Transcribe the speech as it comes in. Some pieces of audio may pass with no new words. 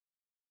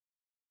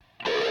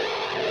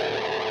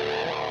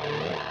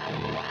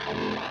Welcome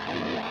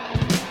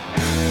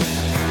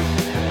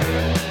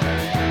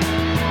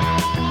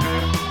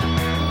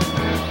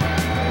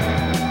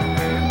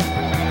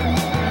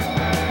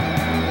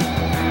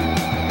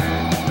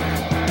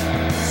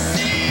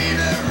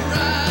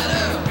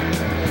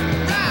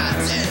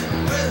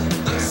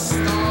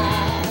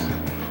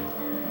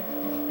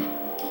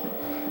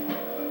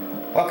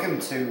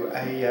to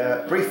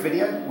a brief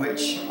video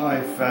which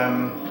I've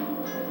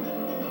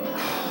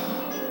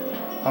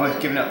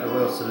almost given up the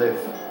will to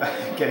live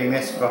getting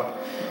this far,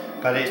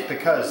 but it's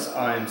because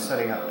I'm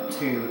setting up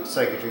 2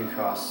 Sega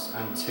Dreamcasts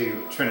and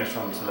 2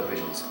 Trinitron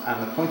televisions,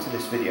 and the point of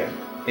this video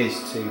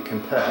is to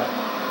compare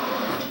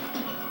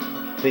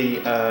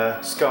the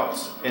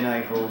Scott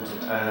enabled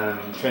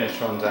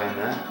Trinitron down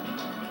there.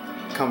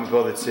 Can't be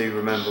bothered to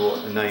remember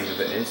what the name of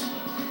it is.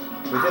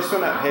 With this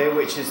one up here,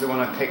 which is the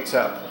one I picked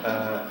up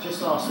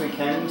just last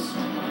weekend,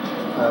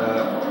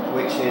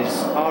 which is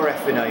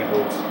RF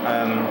enabled.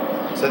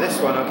 So this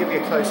one, I'll give you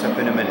a close-up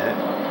in a minute.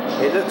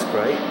 It looks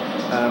great,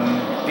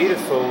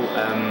 beautiful,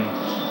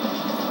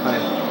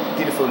 kind of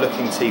beautiful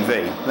looking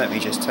TV. Let me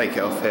just take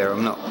it off here.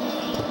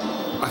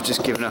 I've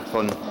just given up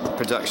on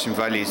production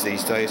values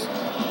these days.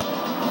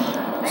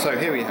 So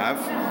here we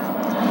have.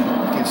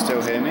 You can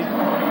still hear me.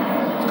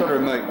 It's got a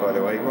remote, by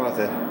the way,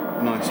 rather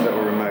nice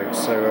little remote.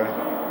 So.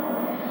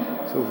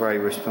 It's all very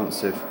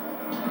responsive.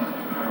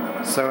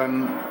 So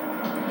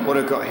what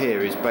I've got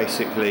here is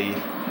basically,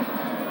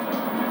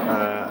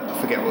 I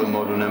forget what the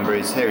model number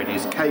is. Here it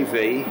is,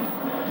 KV.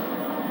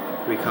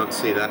 We can't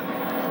see that.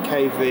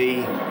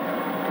 KV.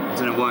 I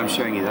don't know why I'm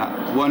showing you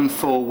that.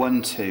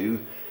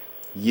 1412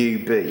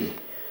 UB,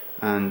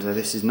 and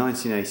this is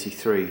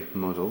 1983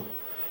 model.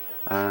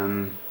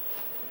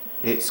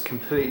 It's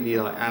completely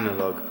like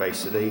analog,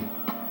 basically.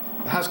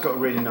 It has got a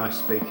really nice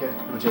speaker.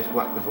 I'll just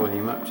whack the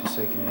volume up just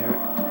so you can hear it.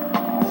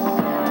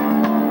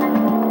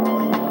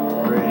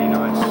 Really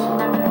nice.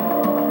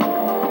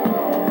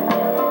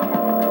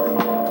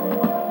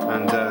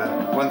 And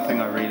one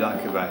thing I really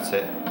like about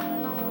it,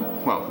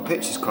 well, the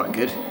picture's quite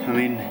good. I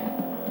mean,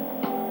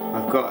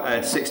 I've got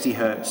a 60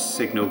 Hz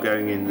signal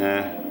going in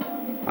there.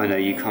 I know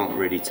you can't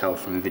really tell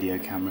from a video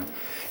camera.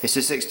 It's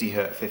a 60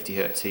 Hz, 50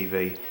 Hz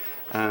TV.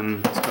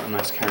 It's got a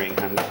nice carrying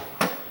handle.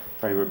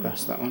 Very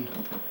robust, that one.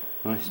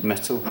 Nice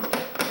metal.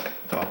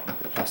 Well,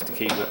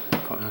 plasticky, but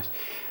quite nice.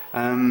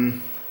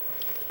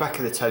 Back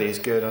of the telly is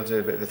good. I'll do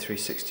a bit of a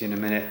 360 in a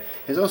minute.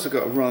 It's also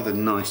got a rather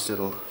nice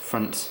little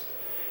front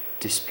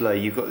display.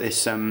 You've got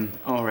this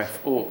RF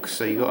aux,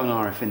 so you've got an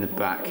RF in the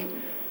back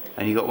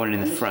and you've got one in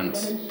the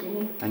front,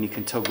 and you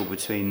can toggle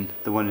between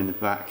the one in the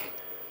back,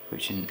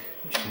 which is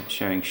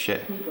showing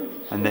shit,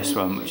 and this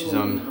one, which is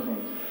on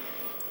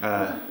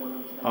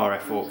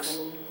RF aux.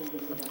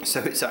 So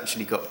it's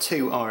actually got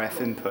 2 RF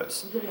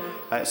inputs.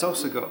 It's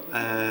also got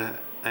a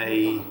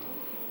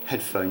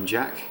headphone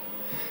jack.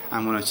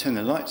 And when I turn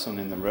the lights on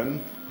in the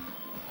room,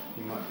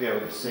 you might be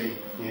able to see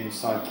the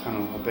inside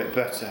panel a bit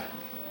better.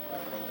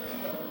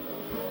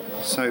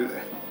 So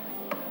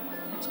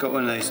it's got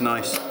one of those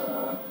nice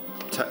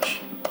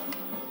touch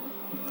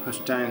push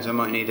downs. I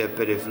might need a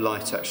bit of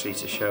light actually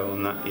to show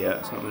on that. Yeah,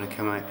 it's not going to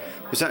come out.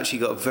 It's actually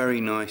got a very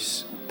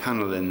nice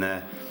panel in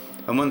there.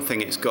 And one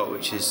thing it's got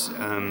which is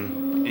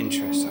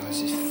interesting.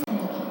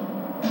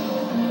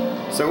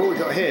 So what we've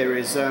got here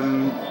is 2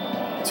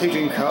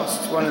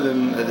 Dreamcasts. One of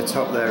them at the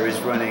top there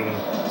is running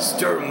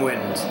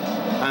Stormwind,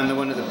 and the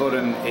one at the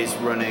bottom is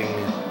running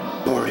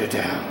Border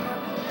Down.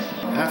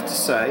 I have to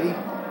say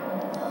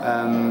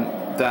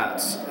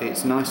that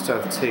it's nice to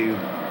have 2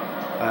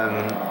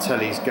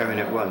 tellies going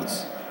at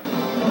once.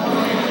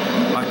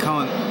 I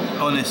can't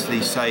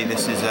honestly say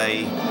this is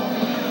a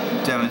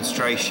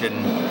demonstration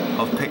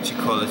of picture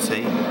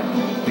quality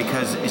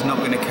because it's not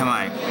going to come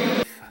out.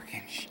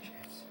 Fucking shit.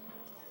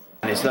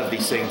 And it's lovely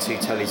seeing 2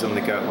 tellies on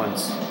the go at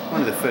once.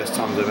 One of the first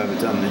times I've ever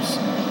done this.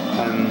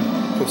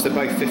 Of course they're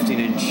both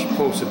 15-inch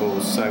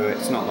portables, so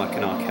it's not like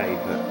an arcade,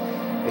 but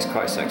it's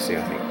quite sexy,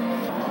 I think.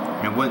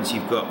 And once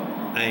you've got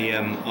a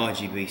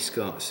RGB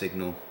SCART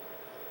signal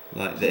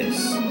like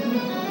this,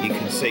 you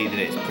can see that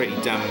it's pretty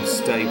damn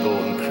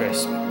stable and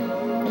crisp,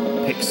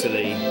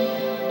 pixely.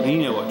 And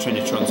you know what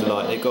Trinitrons are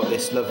like, they've got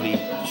this lovely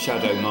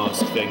shadow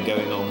mask thing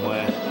going on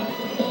where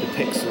the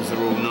pixels are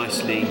all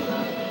nicely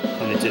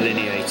kind of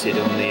delineated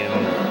on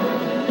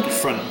the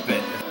front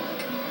bit.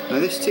 Now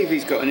this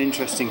TV's got an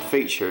interesting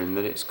feature in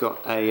that it's got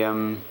a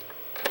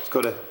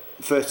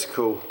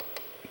vertical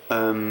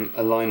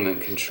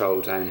alignment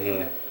control down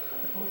here.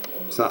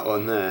 It's that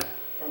one there.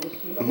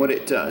 And what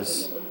it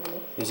does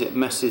is it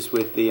messes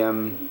with the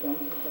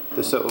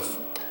sort of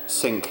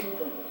sync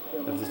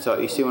of the top.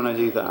 You see when I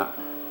do that,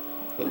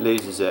 it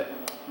loses it,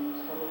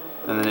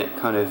 and then it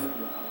kind of,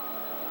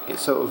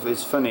 it's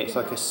funny, it's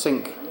like a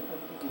sync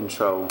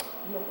control,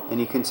 and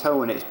you can tell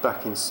when it's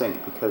back in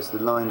sync because the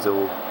lines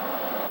all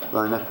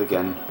line up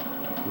again.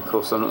 And of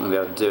course I'm not going to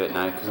be able to do it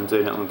now because I'm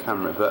doing it on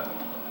camera, but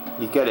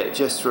you get it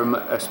just for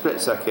a split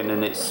second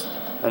and it's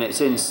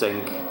in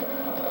sync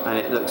and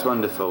it looks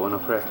wonderful, and I'll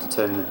probably have to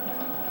turn the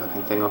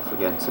fucking thing off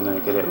again to know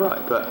get it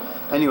right. But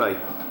anyway,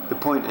 The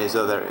point is,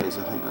 oh there it is,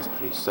 I think that's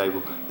pretty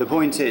stable. The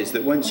point is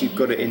that once you've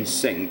got it in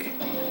sync,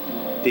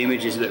 the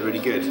images look really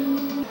good.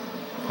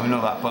 I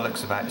know that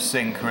bollocks about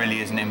sync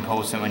really isn't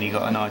important when you've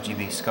got an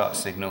RGB SCART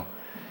signal.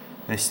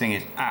 This thing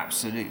is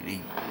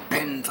absolutely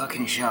pin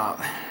fucking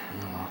sharp.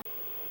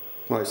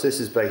 Right, so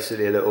this is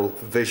basically a little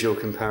visual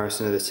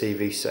comparison of the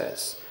TV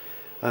sets.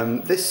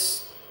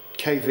 This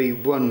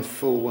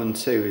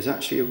KV1412 is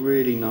actually a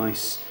really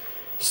nice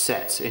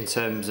set in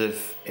terms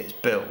of its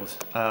build.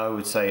 I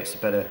would say it's a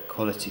better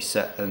quality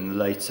set than the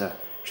later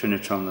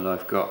Trinitron that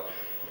I've got.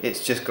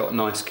 It's just got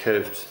nice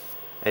curved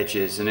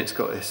edges, and it's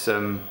got this,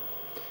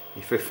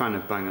 if you're a fan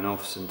of Bang &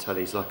 Olufsen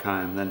tellies like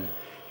I am, then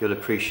you'll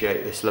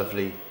appreciate this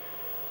lovely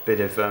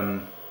bit of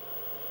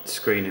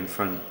screen in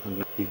front.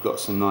 And you've got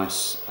some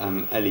nice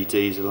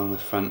LEDs along the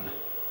front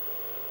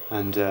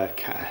and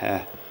cat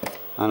hair,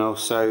 and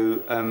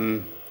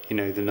also you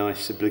know, the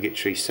nice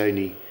obligatory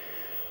Sony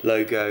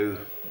logo.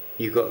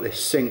 You've got this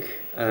sync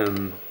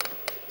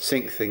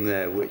thing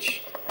there,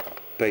 which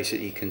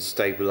basically can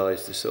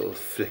stabilise the sort of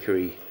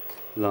flickery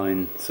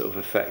line sort of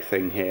effect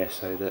thing here,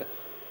 so that,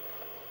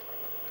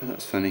 oh,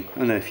 that's funny.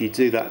 I know if you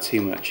do that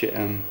too much, it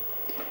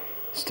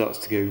starts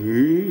to go.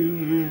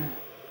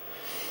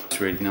 It's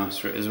really nice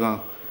for it as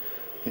well.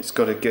 It's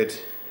got a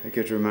good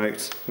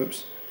remote.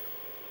 Whoops.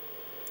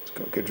 It's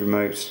got a good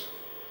remote.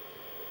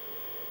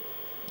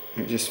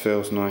 It just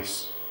feels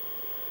nice.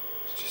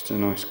 It's just a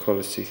nice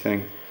quality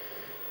thing.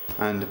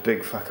 And a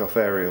big fuck off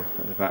aerial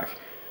at the back.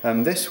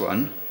 This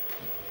one,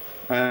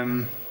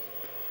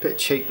 bit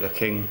cheap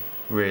looking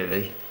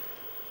really.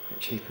 Bit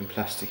cheap and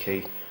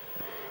plasticky.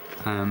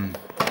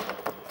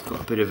 It's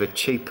got a bit of a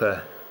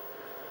cheaper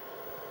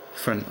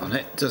front on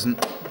it.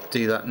 Doesn't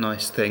do that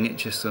nice thing, it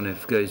just sort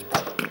of goes.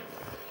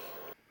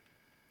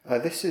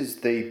 This is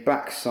the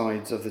back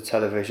sides of the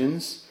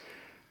televisions.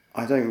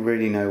 I don't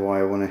really know why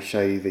I want to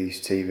show you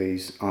these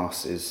TVs'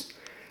 arses,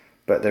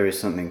 but there is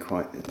something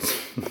quite,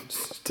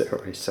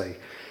 dare I say,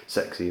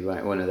 sexy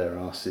about one of their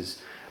arses.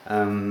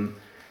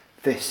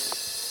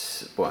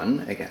 This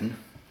one, again,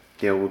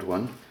 the old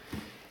one,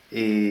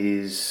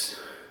 is,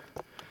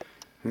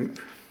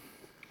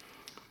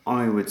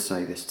 I would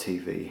say this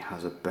TV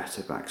has a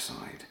better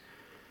backside.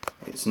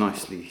 It's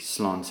nicely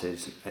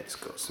slanted, it's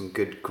got some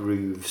good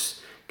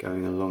grooves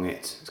going along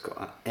it, it's got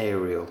an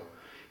aerial,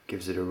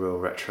 gives it a real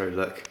retro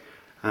look,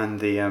 and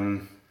the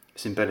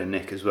it's in better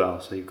nick as well,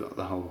 so you've got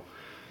the whole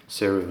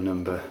serial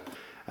number.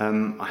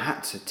 I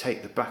had to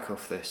take the back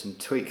off this and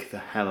tweak the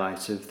hell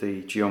out of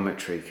the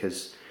geometry,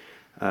 because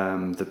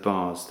the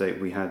bars,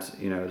 we had,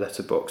 you know, a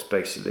letterbox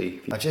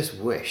basically. I just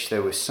wish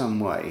there was some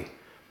way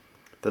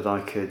that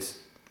I could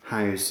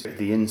house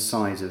the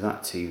inside of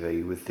that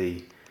TV with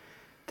the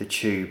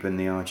tube and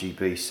the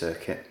RGB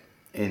circuit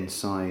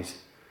inside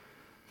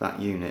that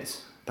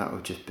unit. That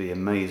would just be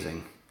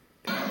amazing.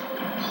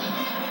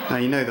 Now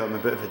you know that I'm a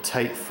bit of a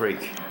tape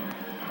freak,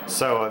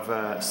 so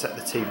I've set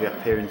the TV up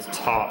here into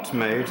tart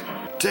mode,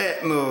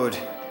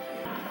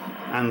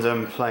 and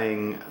I'm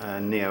playing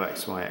Neo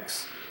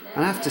XYX.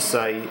 And I have to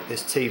say,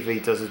 this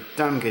TV does a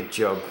damn good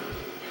job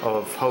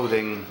of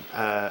holding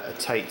a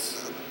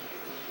Tate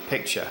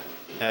picture.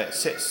 It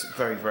sits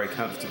very, very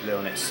comfortably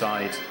on its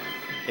side.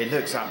 It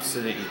looks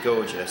absolutely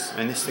gorgeous,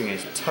 and this thing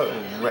is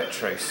total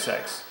retro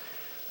sex.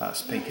 That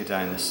speaker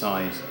down the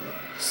side,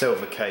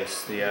 silver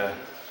case,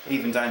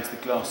 even down to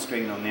the glass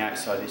screen on the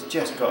outside. It's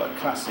just got a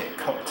classic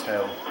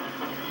cocktail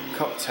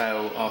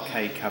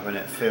arcade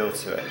cabinet feel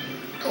to it.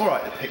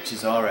 Alright, the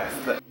picture's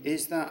RF, but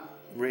is that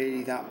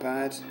really that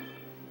bad?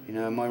 You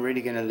know, am I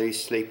really going to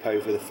lose sleep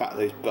over the fact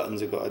those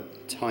buttons have got a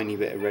tiny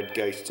bit of red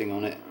ghosting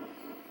on it?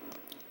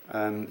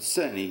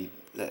 Certainly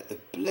the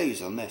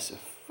blues on this are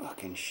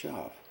fucking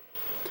sharp.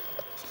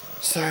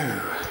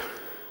 So,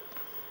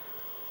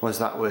 was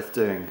that worth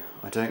doing?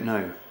 I don't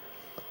know.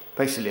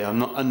 Basically, I'm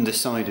not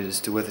undecided as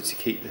to whether to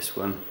keep this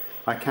one.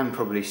 I can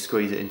probably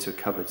squeeze it into a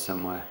cupboard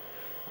somewhere,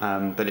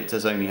 but it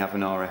does only have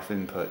an RF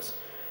input,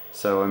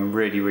 so I'm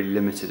really, really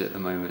limited at the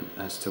moment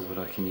as to what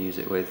I can use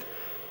it with.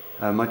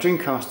 My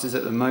Dreamcast is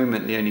at the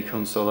moment the only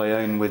console I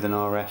own with an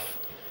RF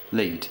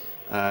lead.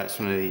 It's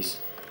one of these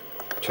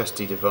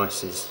trusty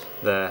devices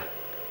there,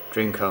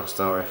 Dreamcast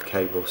RF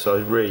cable, so I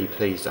was really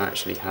pleased I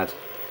actually had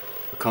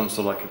a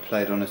console I could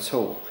play it on at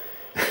all.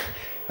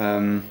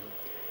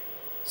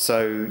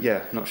 So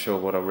yeah, not sure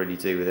what I'll really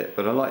do with it,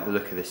 but I like the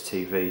look of this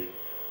TV.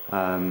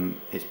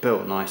 It's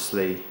built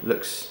nicely,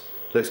 looks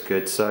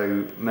good,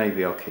 so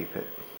maybe I'll keep it.